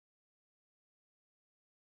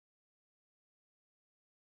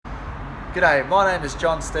G'day, my name is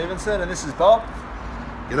John Stevenson and this is Bob.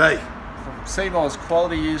 G'day. From Seemore's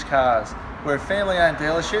Quality Used Cars. We're a family-owned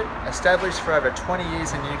dealership established for over 20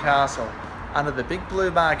 years in Newcastle under the big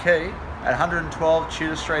blue marquee at 112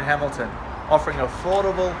 Tudor Street, Hamilton, offering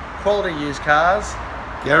affordable, quality used cars.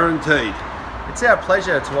 Guaranteed. It's our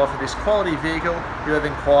pleasure to offer this quality vehicle you have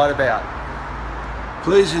inquired about.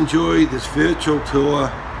 Please enjoy this virtual tour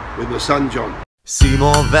with my son John.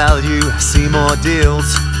 Seemore value, Seemore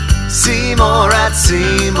deals, Seemore at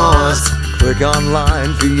Seymours. Click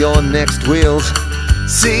online for your next wheels.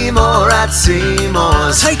 Seemore at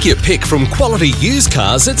Seymours. Take your pick from quality used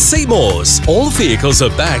cars at Seymour's. All vehicles are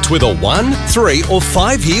backed with a 1, 3 or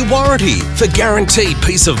 5 year warranty for guaranteed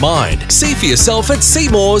peace of mind. See for yourself at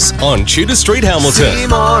Seymour's on Tudor Street, Hamilton.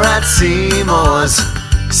 Seemore at Seymours.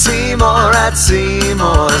 Seemore at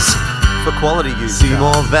Seymours. For quality used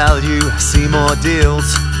Seemore value, Seemore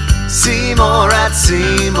deals, Seemore at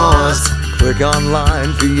Seymours. Click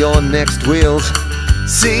online for your next wheels.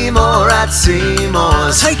 Seemore at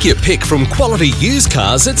Seymours. Take your pick from quality used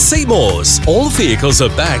cars at Seymour's. All vehicles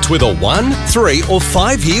are backed with a 1, 3 or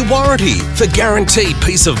 5 year warranty for guaranteed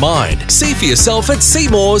peace of mind. See for yourself at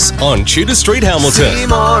Seymour's on Tudor Street, Hamilton.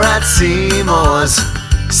 Seemore at Seymours.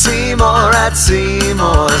 Seemore at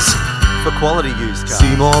Seymours. For quality used cars.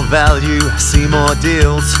 Seemore value, Seemore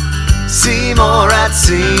deals, Seemore at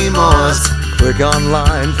Seymours. Click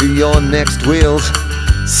online for your next wheels.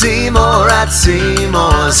 Seemore at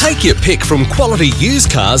Seymours. Take your pick from quality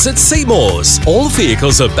used cars at Seymour's. All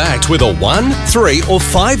vehicles are backed with a 1, 3 or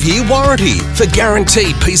 5 year warranty for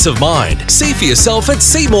guaranteed peace of mind. See for yourself at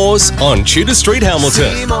Seymour's on Tudor Street,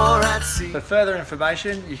 Hamilton. Seemore at Seymours. For further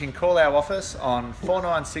information, you can call our office on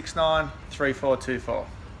 4969 3424.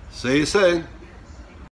 See you soon.